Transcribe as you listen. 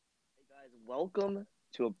Guys, welcome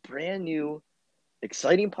to a brand new,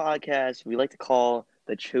 exciting podcast we like to call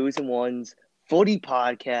the Chosen Ones Footy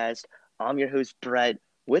Podcast. I'm your host, Brett,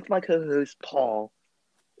 with my co host, Paul.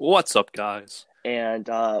 What's up, guys? And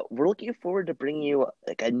we're looking forward to bringing you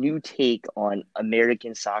like a new take on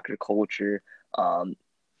American soccer culture. And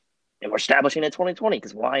we're establishing it 2020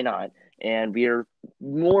 because why not? And we are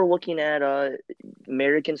more looking at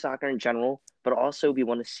American soccer in general, but also we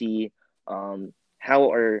want to see how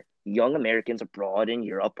our young Americans abroad in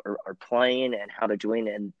Europe are playing and how they're doing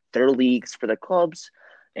in their leagues for their clubs,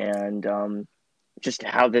 and just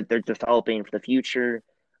how that they're developing for the future,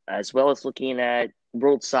 as well as looking at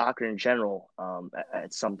world soccer in general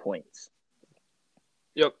at some points.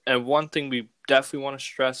 Yep, and one thing we definitely want to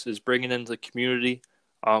stress is bringing in the community.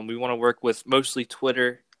 We want to work with mostly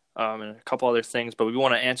Twitter and a couple other things, but we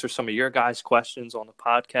want to answer some of your guys' questions on the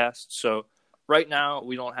podcast. So right now,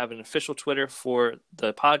 we don't have an official Twitter for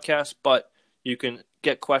the podcast, but you can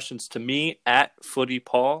get questions to me at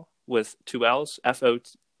FootyPaul with two L's,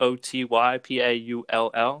 FOTYPAULL,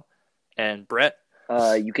 and Brett.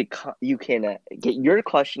 You can get your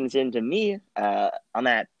questions into me. I'm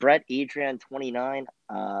at Brett Adrian 29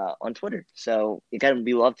 on Twitter. So again,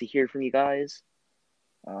 we love to hear from you guys.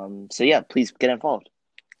 So yeah, please get involved.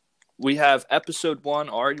 We have episode 1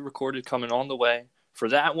 already recorded coming on the way. For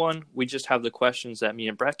that one, we just have the questions that me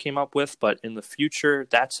and Brett came up with, but in the future,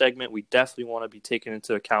 that segment, we definitely want to be taking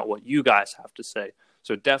into account what you guys have to say.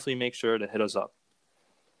 So definitely make sure to hit us up.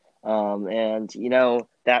 And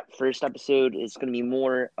that first episode is going to be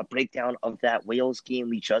more a breakdown of that Wales game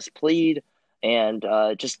we just played, and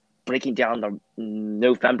just breaking down the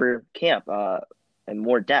November camp in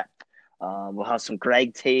more depth. We'll have some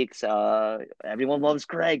Greg takes. Everyone loves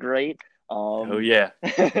Greg, right? Oh, yeah.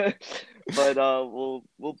 But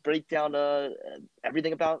we'll break down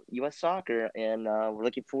everything about U.S. soccer, and we're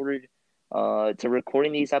looking forward to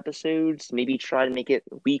recording these episodes. Maybe try to make it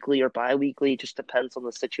weekly or bi-weekly. Just depends on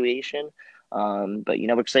the situation. But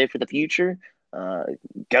we're excited for the future. Go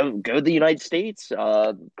to the United States.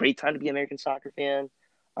 Great time to be an American soccer fan.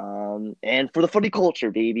 And for the footy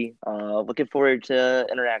culture, baby. Looking forward to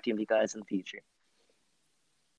interacting with you guys in the future.